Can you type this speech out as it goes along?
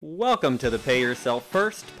Welcome to the Pay Yourself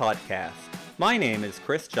First podcast. My name is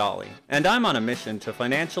Chris Jolly, and I'm on a mission to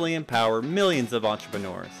financially empower millions of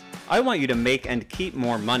entrepreneurs. I want you to make and keep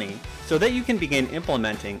more money so that you can begin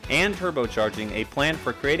implementing and turbocharging a plan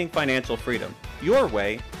for creating financial freedom your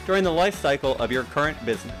way during the life cycle of your current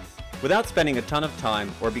business without spending a ton of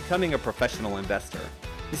time or becoming a professional investor.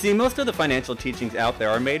 You see, most of the financial teachings out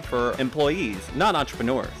there are made for employees, not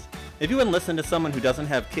entrepreneurs. If you wouldn't listen to someone who doesn't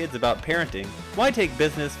have kids about parenting, why take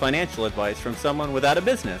business financial advice from someone without a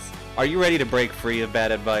business? Are you ready to break free of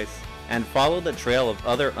bad advice and follow the trail of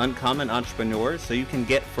other uncommon entrepreneurs so you can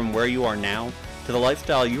get from where you are now to the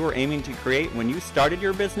lifestyle you were aiming to create when you started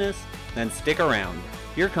your business? Then stick around.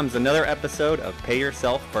 Here comes another episode of Pay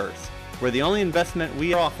Yourself First, where the only investment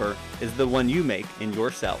we offer is the one you make in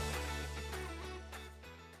yourself.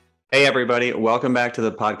 Hey everybody, welcome back to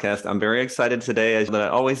the podcast. I'm very excited today, as I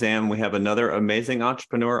always am. We have another amazing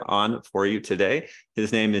entrepreneur on for you today.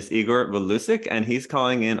 His name is Igor Vilusic, and he's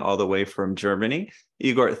calling in all the way from Germany.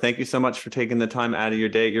 Igor, thank you so much for taking the time out of your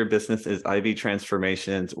day. Your business is IV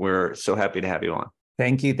Transformations. We're so happy to have you on.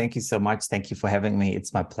 Thank you. Thank you so much. Thank you for having me.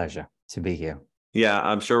 It's my pleasure to be here. Yeah,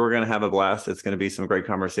 I'm sure we're going to have a blast. It's going to be some great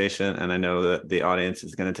conversation, and I know that the audience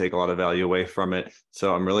is going to take a lot of value away from it.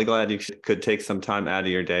 So I'm really glad you could take some time out of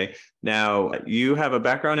your day. Now, you have a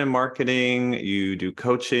background in marketing, you do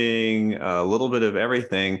coaching, a little bit of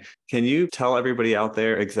everything. Can you tell everybody out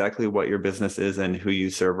there exactly what your business is and who you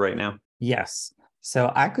serve right now? Yes.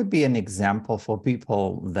 So I could be an example for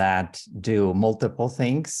people that do multiple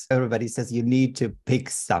things. Everybody says you need to pick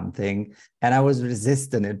something, and I was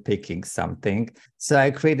resistant at picking something. So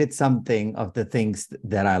I created something of the things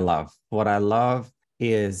that I love. What I love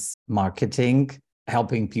is marketing,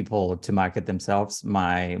 helping people to market themselves.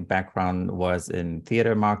 My background was in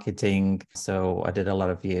theater marketing, so I did a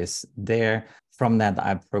lot of years there. From that,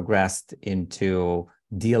 I progressed into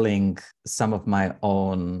dealing some of my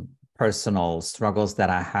own personal struggles that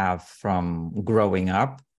I have from growing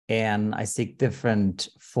up. And I seek different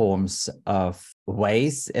forms of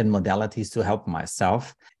ways and modalities to help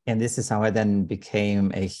myself. And this is how I then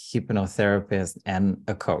became a hypnotherapist and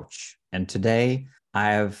a coach. And today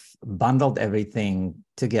I've bundled everything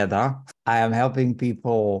together. I am helping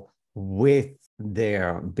people with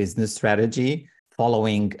their business strategy,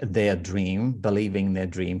 following their dream, believing their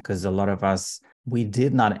dream, because a lot of us, we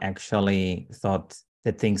did not actually thought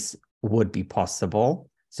that things would be possible.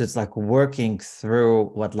 So it's like working through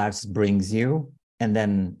what life brings you and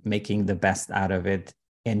then making the best out of it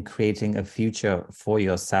and creating a future for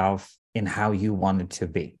yourself in how you want it to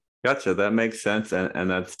be. Gotcha. That makes sense. And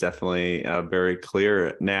that's definitely very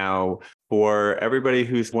clear. Now, for everybody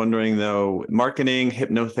who's wondering though, marketing,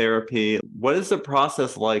 hypnotherapy, what is the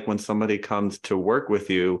process like when somebody comes to work with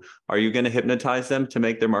you? Are you going to hypnotize them to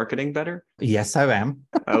make their marketing better? Yes, I am.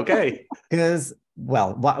 Okay. Because,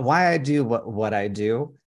 well, why I do what I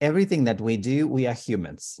do, everything that we do, we are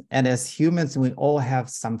humans. And as humans, we all have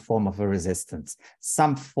some form of a resistance,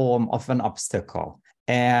 some form of an obstacle.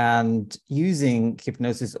 And using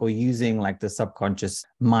hypnosis or using like the subconscious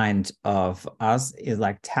mind of us is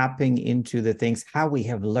like tapping into the things, how we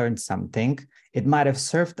have learned something. It might have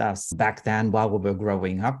served us back then while we were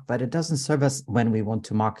growing up, but it doesn't serve us when we want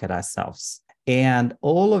to market ourselves. And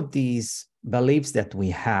all of these beliefs that we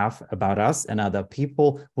have about us and other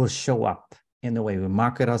people will show up in the way we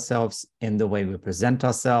market ourselves, in the way we present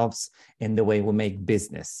ourselves, in the way we make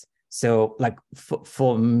business. So like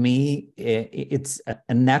for me, it's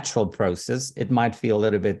a natural process. It might feel a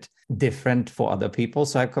little bit different for other people.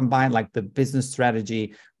 So I combine like the business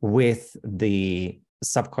strategy with the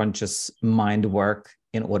subconscious mind work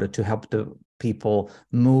in order to help the people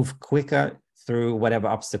move quicker through whatever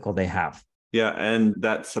obstacle they have. Yeah, and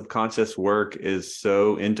that subconscious work is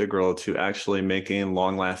so integral to actually making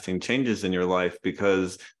long-lasting changes in your life,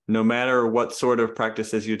 because no matter what sort of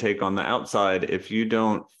practices you take on the outside, if you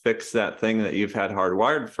don't fix that thing that you've had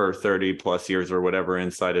hardwired for 30 plus years or whatever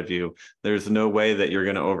inside of you, there's no way that you're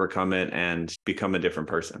going to overcome it and become a different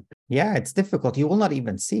person. Yeah, it's difficult. You will not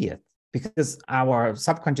even see it, because our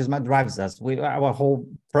subconscious mind drives us. Our whole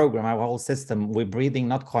program, our whole system, we're breathing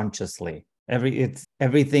not consciously.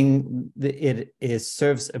 Everything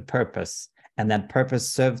serves a purpose, and that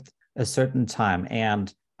purpose served a certain time.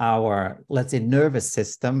 And our, let's say, nervous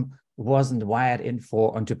system wasn't wired in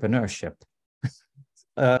for entrepreneurship.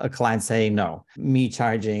 A client saying no, me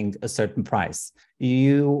charging a certain price,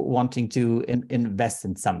 you wanting to invest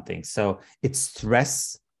in something. So it's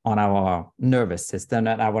stress on our nervous system,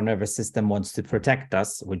 and our nervous system wants to protect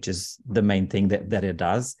us, which is the main thing that it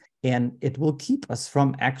does. And it will keep us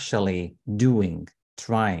from actually doing,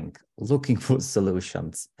 trying, looking for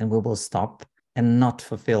solutions. And we will stop and not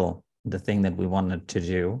fulfill the thing that we wanted to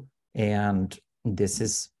do. And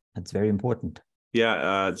that's very important.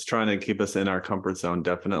 Yeah, it's trying to keep us in our comfort zone,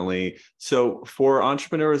 definitely. So for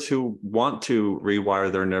entrepreneurs who want to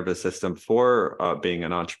rewire their nervous system for being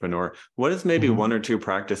an entrepreneur, what is maybe one or two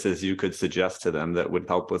practices you could suggest to them that would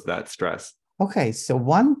help with that stress? Okay, so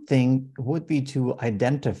one thing would be to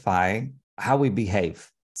identify how we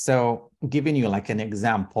behave. So giving you like an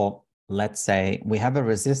example, let's say we have a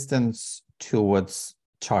resistance towards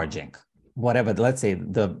charging, whatever, let's say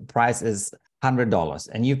the price is $100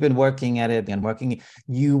 and you've been working at it and working,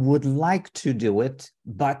 you would like to do it,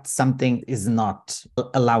 but something is not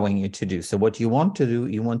allowing you to do. So what you want to do,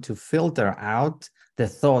 you want to filter out the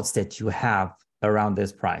thoughts that you have around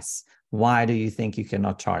this price. Why do you think you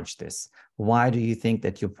cannot charge this? Why do you think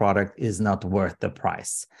that your product is not worth the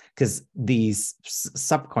price? Because these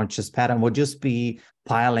subconscious pattern will just be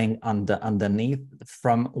piling underneath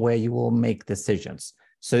from where you will make decisions.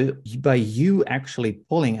 So by you actually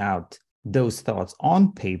pulling out those thoughts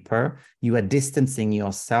on paper, you are distancing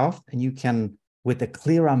yourself and you can, with a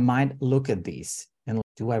clearer mind, look at these. And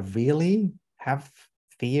do I really have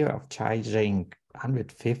fear of charging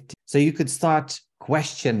 150? So you could start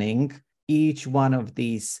questioning each one of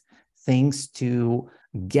these things to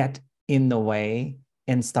get in the way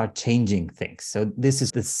and start changing things. So this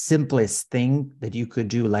is the simplest thing that you could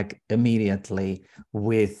do like immediately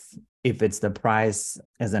with, if it's the price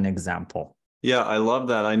as an example. Yeah, I love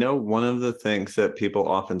that. I know one of the things that people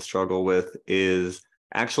often struggle with is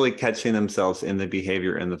actually catching themselves in the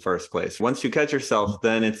behavior in the first place. Once you catch yourself,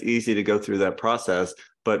 then it's easy to go through that process.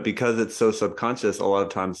 But because it's so subconscious, a lot of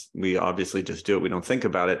times we obviously just do it. We don't think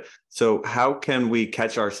about it. So how can we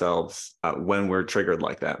catch ourselves when we're triggered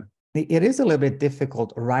like that? It is a little bit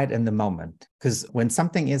difficult right in the moment, because when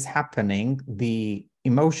something is happening, the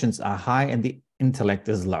emotions are high and the intellect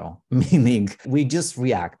is low, meaning we just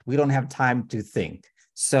react. We don't have time to think.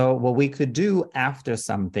 So what we could do after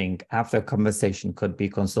something, after a conversation, could be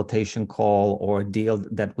consultation call or a deal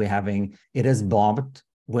that we're having, it is bombed.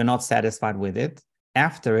 We're not satisfied with it.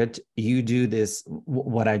 After it, you do this,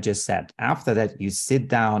 what I just said. After that, you sit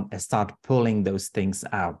down and start pulling those things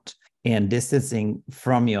out and distancing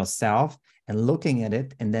from yourself and looking at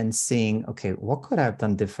it and then seeing, okay, what could I have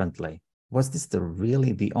done differently? Was this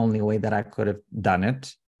really the only way that I could have done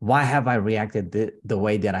it? Why have I reacted the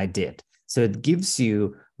way that I did? So it gives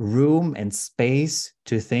you room and space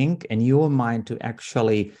to think and your mind to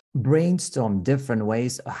actually brainstorm different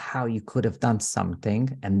ways of how you could have done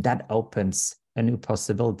something. And that opens a new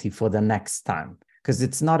possibility for the next time. Because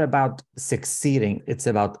it's not about succeeding, it's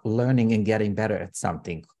about learning and getting better at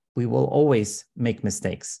something. We will always make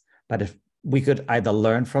mistakes, but if we could either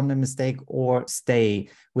learn from the mistake or stay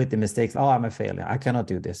with the mistakes. Oh, I'm a failure. I cannot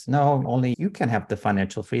do this. No, only you can have the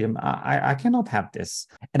financial freedom. I cannot have this.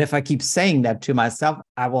 And if I keep saying that to myself,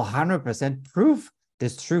 I will 100% prove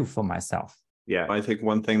this true for myself. Yeah, I think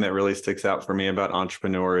one thing that really sticks out for me about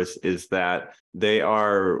entrepreneurs is that they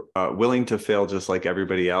are willing to fail just like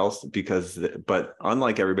everybody else but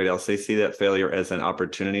unlike everybody else, they see that failure as an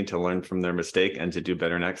opportunity to learn from their mistake and to do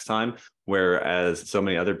better next time. Whereas so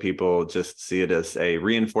many other people just see it as a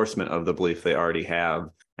reinforcement of the belief they already have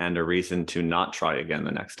and a reason to not try again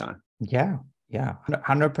the next time. Yeah,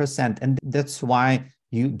 100%. And that's why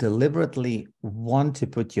you deliberately want to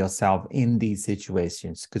put yourself in these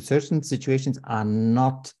situations, because certain situations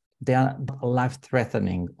they're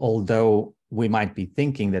life-threatening, although we might be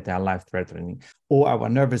thinking that they're life-threatening, or our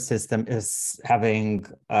nervous system is having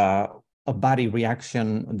a body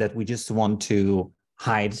reaction that we just want to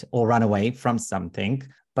hide or run away from something.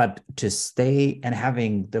 But to stay and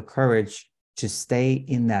having the courage to stay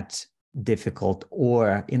in that difficult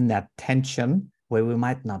or in that tension where we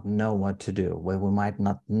might not know what to do, where we might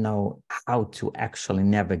not know how to actually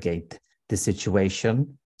navigate the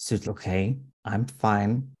situation. So it's okay, I'm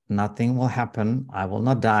fine. Nothing will happen. I will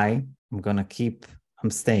not die. I'm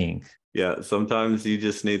staying. Yeah, sometimes you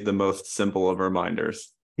just need the most simple of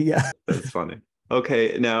reminders. Yeah. That's funny.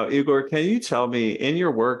 Okay, now, Igor, can you tell me, in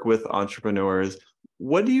your work with entrepreneurs,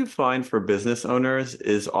 what do you find for business owners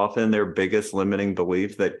is often their biggest limiting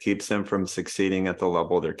belief that keeps them from succeeding at the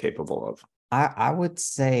level they're capable of? I would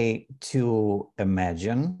say to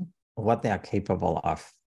imagine what they are capable of,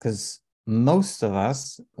 because most of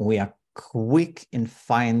us, we are quick in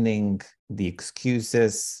finding the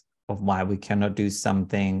excuses of why we cannot do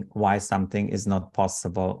something, why something is not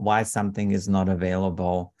possible, why something is not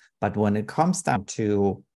available. But when it comes down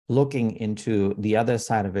to looking into the other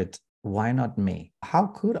side of it, why not me? How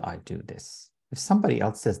could I do this? If somebody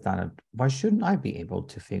else has done it, why shouldn't I be able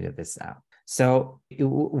to figure this out? So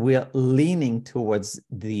we're leaning towards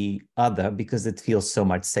the other because it feels so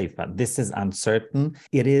much safer. This is uncertain.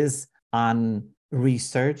 It is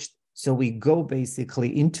unresearched. So we go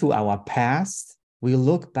basically into our past. We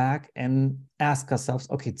look back and ask ourselves,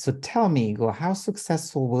 okay, so tell me, Igor, how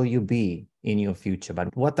successful will you be in your future?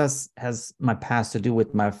 But what has my past to do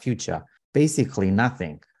with my future? Basically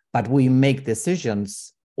nothing. But we make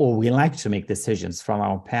decisions, or we like to make decisions from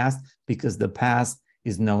our past because the past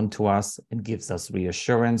is known to us and gives us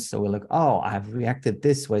reassurance. So we're like, oh, I've reacted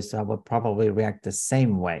this way, so I will probably react the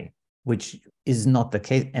same way, which is not the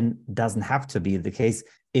case and doesn't have to be the case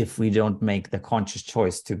if we don't make the conscious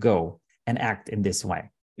choice to go and act in this way.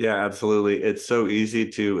 Yeah, absolutely. It's so easy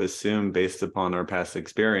to assume based upon our past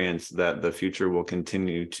experience that the future will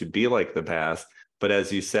continue to be like the past. But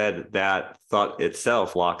as you said, that thought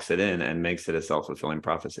itself locks it in and makes it a self-fulfilling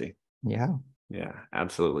prophecy. Yeah. Yeah,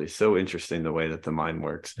 absolutely. So interesting the way that the mind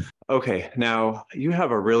works. Okay, now you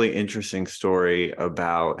have a really interesting story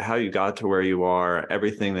about how you got to where you are,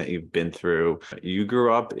 everything that you've been through. You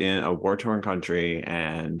grew up in a war-torn country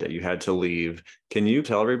and you had to leave. Can you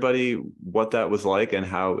tell everybody what that was like and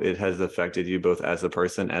how it has affected you both as a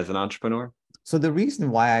person, as an entrepreneur? So the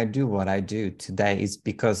reason why I do what I do today is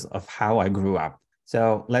because of how I grew up.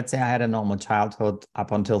 So let's say I had a normal childhood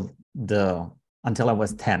up until I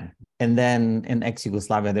was 10. And then in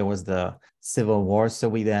ex-Yugoslavia, there was the civil war. So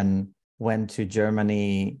we then went to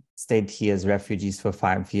Germany, stayed here as refugees for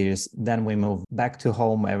 5 years. Then we moved back to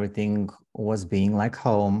home. Everything was being like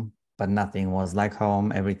home, but nothing was like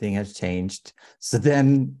home. Everything has changed. So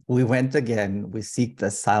then we went again. We sought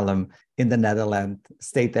asylum in the Netherlands,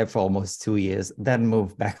 stayed there for almost 2 years, then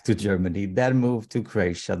moved back to Germany, then moved to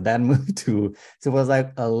Croatia, then so it was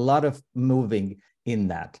like a lot of moving in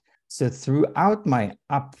that. So throughout my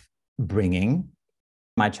upbringing,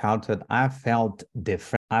 my childhood, I felt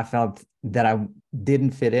different. I felt that I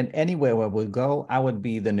didn't fit in. Anywhere where we go, I would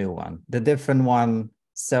be the new one, the different one.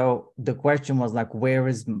 So the question was like,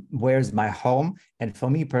 where's my home? And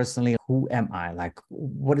for me personally, who am I? Like,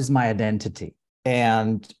 what is my identity?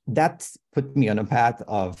 And that put me on a path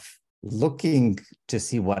of looking to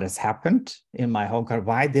see what has happened in my home country.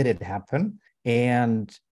 Why did it happen?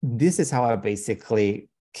 And this is how I basically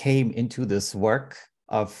came into this work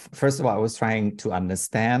of, first of all, I was trying to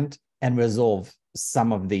understand and resolve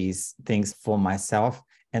some of these things for myself.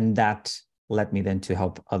 And that led me then to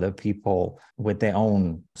help other people with their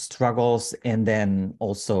own struggles and then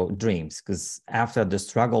also dreams. Because after the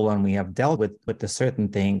struggle, when we have dealt with a certain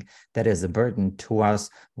thing that is a burden to us,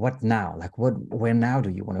 what now? Like, where now do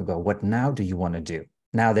you want to go? What now do you want to do?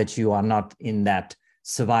 Now that you are not in that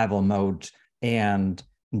survival mode and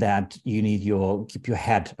that you need keep your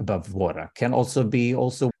head above water. Can also be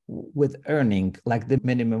with earning like the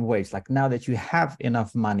minimum wage. Like now that you have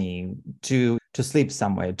enough money to sleep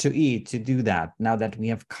somewhere, to eat, to do that. Now that we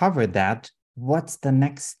have covered that, what's the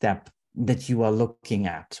next step that you are looking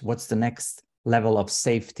at? What's the next level of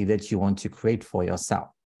safety that you want to create for yourself?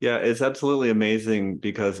 Yeah, it's absolutely amazing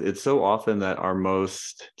because it's so often that our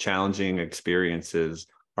most challenging experiences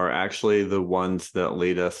are actually the ones that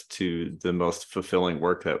lead us to the most fulfilling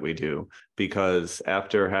work that we do. Because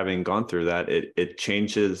after having gone through that, it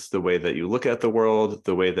changes the way that you look at the world,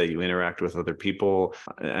 the way that you interact with other people.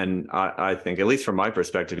 And I think, at least from my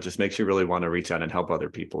perspective, it just makes you really want to reach out and help other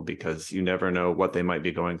people because you never know what they might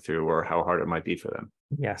be going through or how hard it might be for them.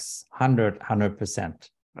 Yes, 100%.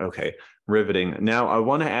 Okay, riveting. Now, I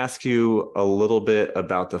want to ask you a little bit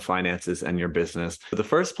about the finances and your business. The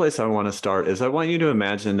first place I want to start is I want you to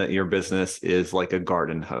imagine that your business is like a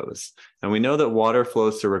garden hose. And we know that water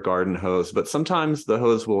flows through a garden hose, but sometimes the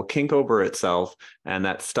hose will kink over itself and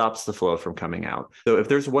that stops the flow from coming out. So if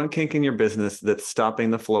there's one kink in your business that's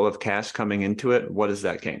stopping the flow of cash coming into it, what is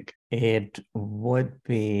that kink? It would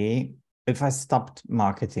be if I stopped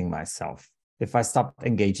marketing myself, if I stopped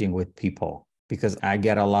engaging with people, because I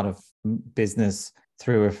get a lot of business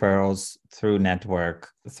through referrals, through network,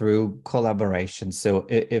 through collaboration. So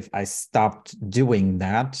if I stopped doing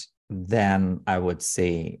that, then I would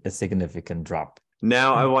see a significant drop.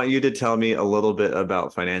 Now, I want you to tell me a little bit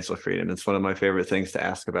about financial freedom. It's one of my favorite things to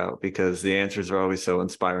ask about because the answers are always so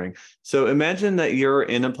inspiring. So imagine that you're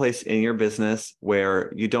in a place in your business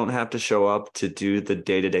where you don't have to show up to do the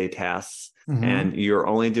day-to-day tasks. Mm-hmm. And you're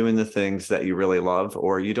only doing the things that you really love,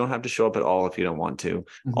 or you don't have to show up at all if you don't want to.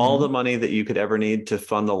 Mm-hmm. All the money that you could ever need to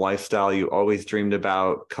fund the lifestyle you always dreamed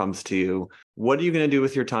about comes to you. What are you going to do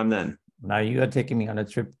with your time then? Now you are taking me on a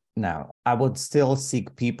trip. Now, I would still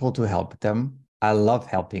seek people to help them. I love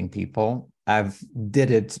helping people. I've did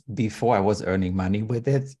it before I was earning money with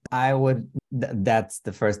it. That's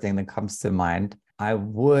the first thing that comes to mind. I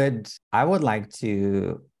would like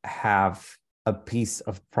to have a piece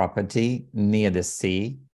of property near the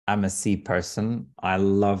sea. I'm a sea person. I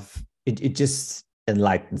love it. It just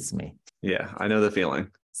enlightens me. Yeah, I know the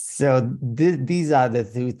feeling. So these are the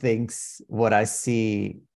two things what I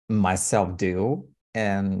see myself do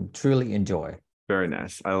and truly enjoy. Very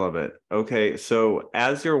nice. I love it. Okay, so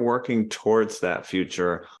as you're working towards that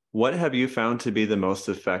future, what have you found to be the most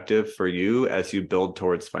effective for you as you build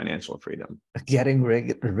towards financial freedom? Getting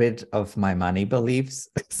rid of my money beliefs.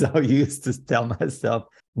 So I used to tell myself,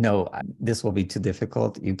 no, this will be too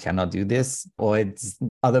difficult. You cannot do this. Or it's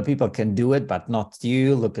other people can do it, but not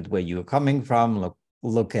you. Look at where you're coming from.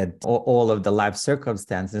 Look at all of the life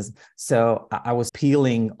circumstances. So I was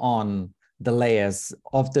peeling on the layers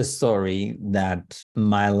of the story that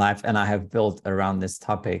my life and I have built around this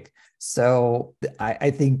topic. So I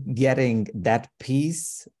think getting that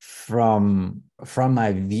piece from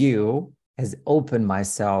my view has opened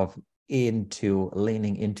myself into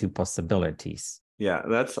leaning into possibilities. Yeah,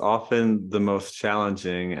 that's often the most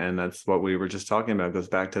challenging. And that's what we were just talking about. It goes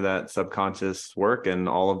back to that subconscious work and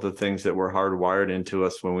all of the things that were hardwired into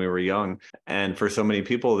us when we were young. And for so many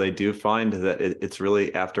people, they do find that it's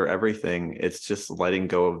really after everything, it's just letting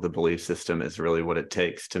go of the belief system is really what it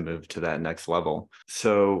takes to move to that next level.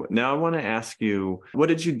 So now I want to ask you, what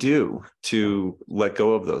did you do to let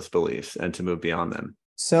go of those beliefs and to move beyond them?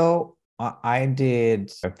 So I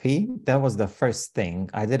did therapy. That was the first thing.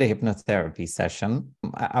 I did a hypnotherapy session.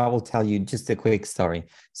 I will tell you just a quick story.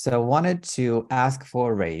 So I wanted to ask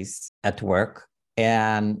for a raise at work.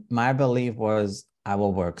 And my belief was I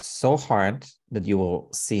will work so hard that you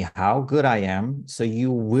will see how good I am. So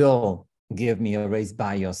you will give me a raise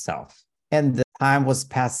by yourself. And the time was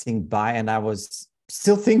passing by and I was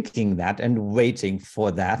still thinking that and waiting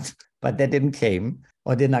for that, but that did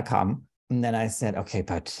not come. And then I said, okay,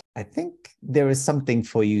 but I think there is something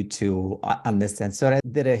for you to understand. So I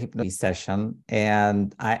did a hypnosis session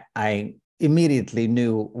and I immediately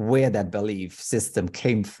knew where that belief system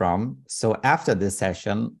came from. So after the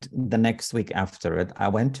session, the next week after it, I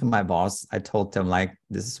went to my boss. I told them like,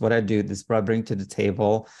 this is what I do. This is what I bring to the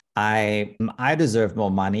table. I deserve more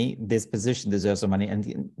money. This position deserves more money.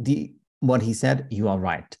 And what he said, you are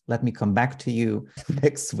right. Let me come back to you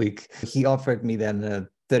next week. He offered me then a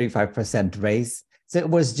 35% raise. So it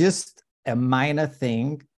was just a minor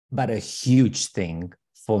thing, but a huge thing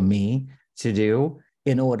for me to do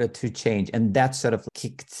in order to change. And that sort of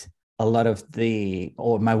kicked a lot of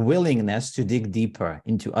my willingness to dig deeper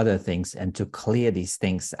into other things and to clear these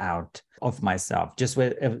things out of myself, just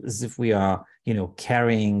as if we are,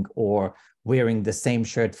 carrying or wearing the same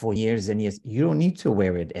shirt for years and years. You don't need to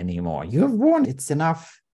wear it anymore. You have worn it. It's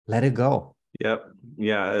enough. Let it go. Yep.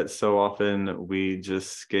 Yeah. So often we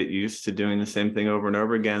just get used to doing the same thing over and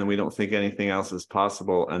over again. We don't think anything else is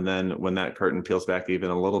possible. And then when that curtain peels back even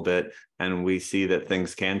a little bit and we see that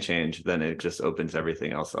things can change, then it just opens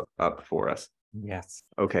everything else up for us. Yes.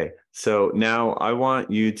 Okay. So now I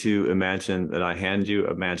want you to imagine that I hand you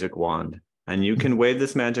a magic wand and you can wave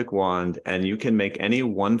this magic wand and you can make any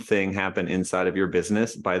one thing happen inside of your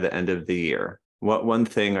business by the end of the year. What one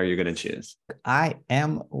thing are you going to choose?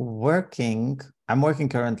 I'm working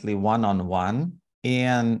currently one-on-one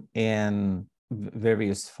in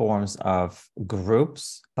various forms of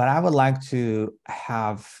groups, but I would like to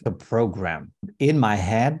have a program in my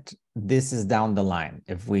head. This is down the line.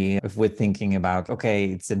 If we're thinking about, okay,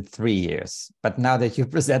 it's in 3 years, but now that you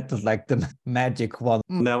presented like the magic one.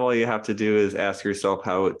 Now all you have to do is ask yourself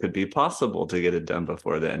how it could be possible to get it done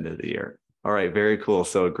before the end of the year. All right, very cool.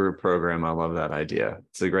 So a group program, I love that idea.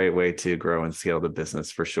 It's a great way to grow and scale the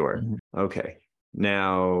business for sure. Mm-hmm. Okay.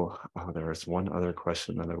 Now, there was one other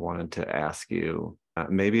question that I wanted to ask you.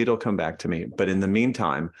 Maybe it'll come back to me. But in the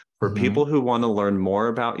meantime, for people who want to learn more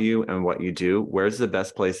about you and what you do, where's the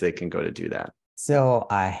best place they can go to do that? So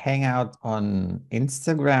I hang out on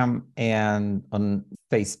Instagram and on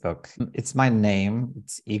Facebook. It's my name.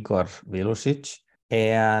 It's Igor Vilusic.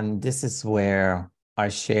 And this is where I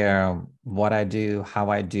share what I do, how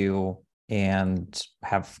I do, and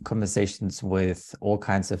have conversations with all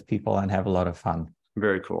kinds of people and have a lot of fun.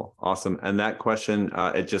 Very cool. Awesome. And that question,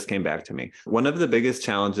 it just came back to me. One of the biggest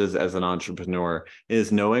challenges as an entrepreneur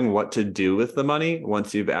is knowing what to do with the money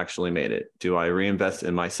once you've actually made it. Do I reinvest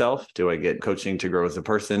in myself? Do I get coaching to grow as a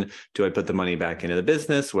person? Do I put the money back into the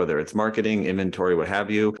business, whether it's marketing, inventory, what have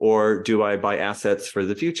you? Or do I buy assets for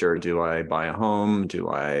the future? Do I buy a home? Do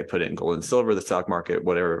I put it in gold and silver, the stock market,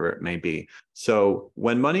 whatever it may be? So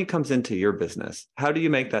when money comes into your business, how do you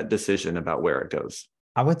make that decision about where it goes?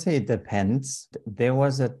 I would say it depends. There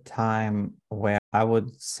was a time where I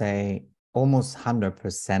would say almost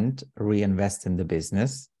 100% reinvest in the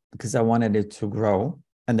business because I wanted it to grow.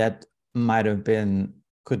 And that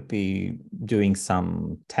could be doing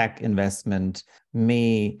some tech investment,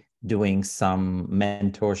 me doing some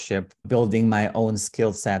mentorship, building my own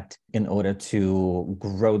skill set in order to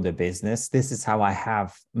grow the business. This is how I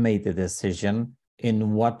have made the decision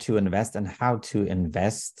in what to invest and how to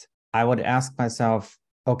invest. I would ask myself,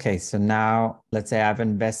 okay, so now let's say I've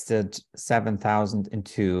invested 7,000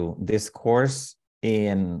 into this course.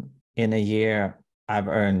 In a year, I've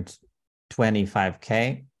earned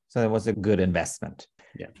 25K. So it was a good investment.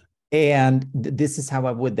 Yeah. And this is how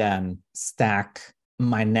I would then stack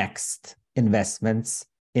my next investments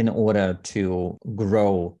in order to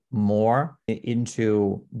grow more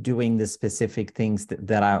into doing the specific things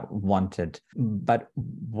that I wanted. But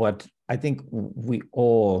what I think we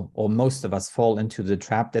all, or most of us, fall into the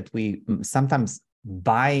trap that we sometimes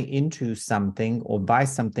buy into something or buy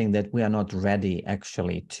something that we are not ready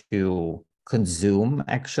actually to consume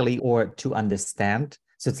actually or to understand.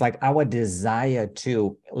 So it's like our desire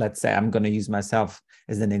to, let's say, I'm going to use myself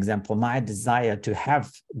as an example, my desire to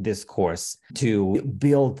have this course, to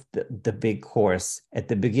build the big course at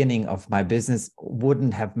the beginning of my business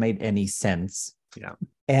wouldn't have made any sense. Yeah.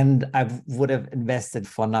 And I would have invested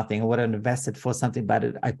for nothing. I would have invested for something,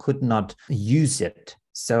 but I could not use it.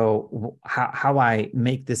 So how I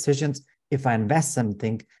make decisions, if I invest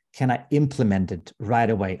something, can I implement it right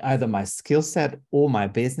away, either my skill set or my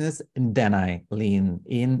business, and then I lean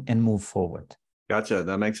in and move forward. Gotcha.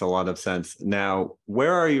 That makes a lot of sense. Now,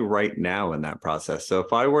 where are you right now in that process? So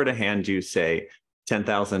if I were to hand you, say,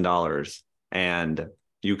 $10,000 and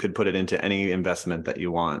you could put it into any investment that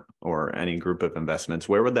you want or any group of investments,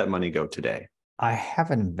 where would that money go today? I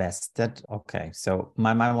have invested. Okay. So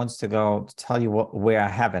my mind wants to go to tell you where I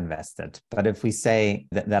have invested. But if we say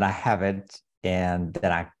that I have it and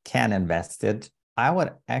that I can invest it, I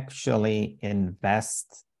would actually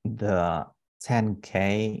invest the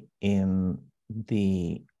 10K in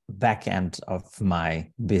the back end of my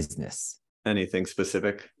business. Anything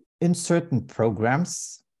specific? In certain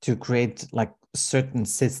programs to create like certain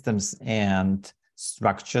systems and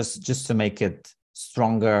structures just to make it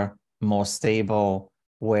stronger, more stable,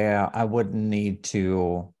 where I wouldn't need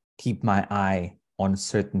to keep my eye on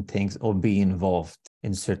certain things or be involved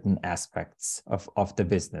in certain aspects of the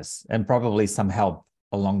business, and probably some help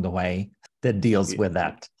along the way that deals with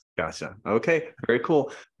that. Gotcha. Okay, very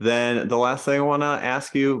cool. Then the last thing I want to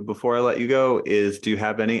ask you before I let you go is, do you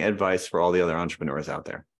have any advice for all the other entrepreneurs out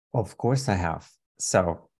there? Of course I have.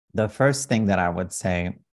 So the first thing that I would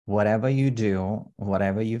say, whatever you do,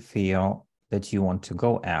 whatever you feel that you want to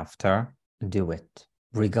go after, do it.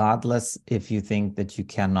 Regardless if you think that you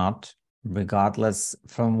cannot, regardless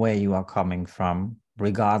from where you are coming from,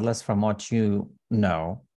 regardless from what you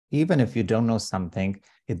know, even if you don't know something,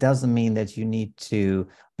 it doesn't mean that you need to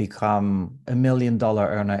become $1 million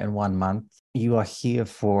earner in 1 month. You are here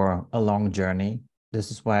for a long journey.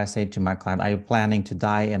 This is why I say to my client, are you planning to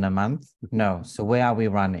die in a month? No. So where are we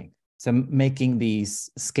running? So making these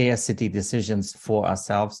scarcity decisions for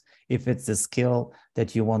ourselves. If it's a skill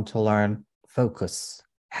that you want to learn, focus,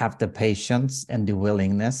 have the patience and the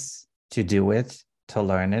willingness to do it, to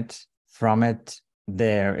learn it. From it,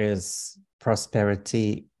 there is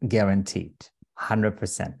prosperity guaranteed,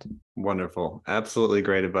 100%. Wonderful. Absolutely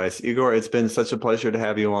great advice. Igor, it's been such a pleasure to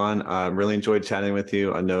have you on. Really enjoyed chatting with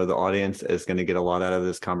you. I know the audience is going to get a lot out of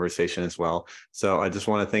this conversation as well. So I just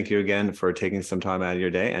want to thank you again for taking some time out of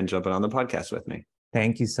your day and jumping on the podcast with me.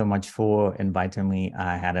 Thank you so much for inviting me.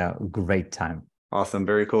 I had a great time. Awesome.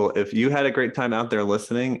 Very cool. If you had a great time out there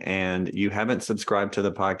listening and you haven't subscribed to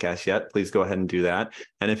the podcast yet, please go ahead and do that.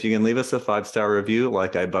 And if you can leave us a 5-star review,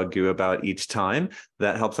 like I bug you about each time,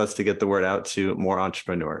 that helps us to get the word out to more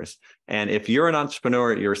entrepreneurs. And if you're an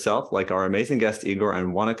entrepreneur yourself, like our amazing guest, Igor,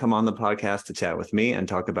 and want to come on the podcast to chat with me and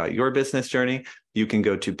talk about your business journey, you can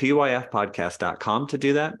go to pyfpodcast.com to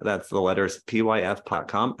do that. That's the letters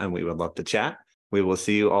pyf.com, and we would love to chat. We will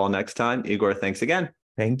see you all next time. Igor, thanks again.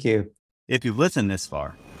 Thank you. If you've listened this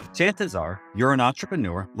far, chances are you're an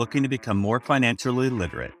entrepreneur looking to become more financially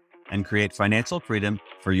literate and create financial freedom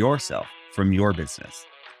for yourself from your business.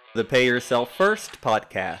 The Pay Yourself First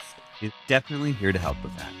podcast is definitely here to help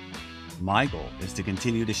with that. My goal is to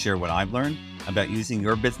continue to share what I've learned about using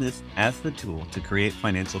your business as the tool to create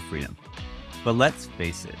financial freedom. But let's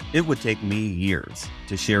face it, it would take me years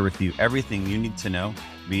to share with you everything you need to know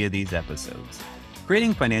via these episodes.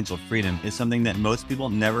 Creating financial freedom is something that most people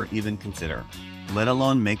never even consider, let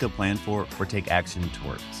alone make a plan for or take action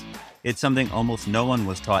towards. It's something almost no one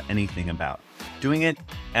was taught anything about. Doing it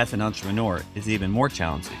as an entrepreneur is even more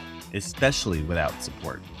challenging, especially without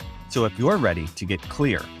support. So if you're ready to get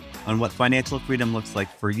clear on what financial freedom looks like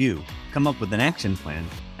for you, come up with an action plan,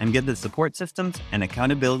 and get the support systems and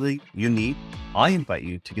accountability you need, I invite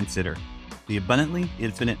you to consider the Abundantly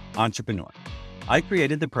Infinite Entrepreneur. I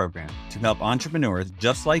created the program to help entrepreneurs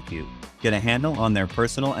just like you get a handle on their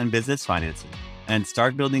personal and business finances and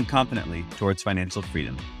start building confidently towards financial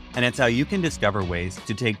freedom. And it's how you can discover ways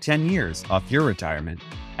to take 10 years off your retirement,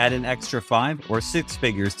 add an extra 5 or 6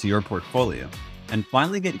 figures to your portfolio, and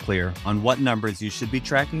finally get clear on what numbers you should be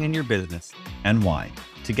tracking in your business and why.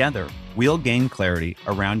 Together, we'll gain clarity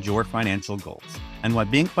around your financial goals and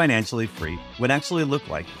what being financially free would actually look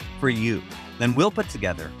like for you. Then we'll put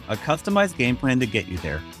together a customized game plan to get you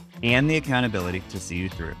there and the accountability to see you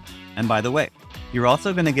through. And by the way, you're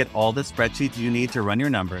also going to get all the spreadsheets you need to run your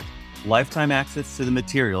numbers, lifetime access to the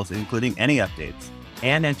materials, including any updates,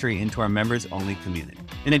 and entry into our members-only community.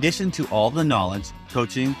 In addition to all the knowledge,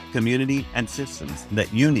 coaching, community, and systems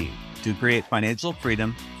that you need to create financial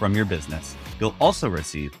freedom from your business, you'll also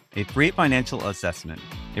receive a free financial assessment,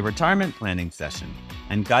 a retirement planning session,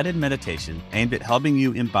 and guided meditation aimed at helping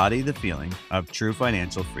you embody the feeling of true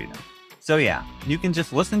financial freedom. So yeah, you can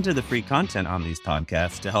just listen to the free content on these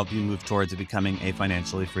podcasts to help you move towards becoming a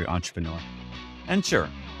financially free entrepreneur. And sure,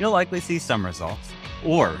 you'll likely see some results,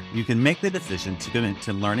 or you can make the decision to commit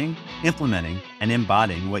to learning, implementing, and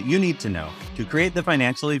embodying what you need to know to create the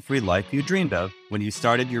financially free life you dreamed of when you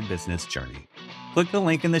started your business journey. Click the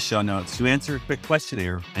link in the show notes to answer a quick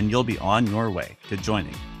questionnaire, and you'll be on your way to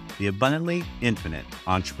joining the Abundantly Infinite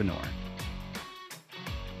Entrepreneur.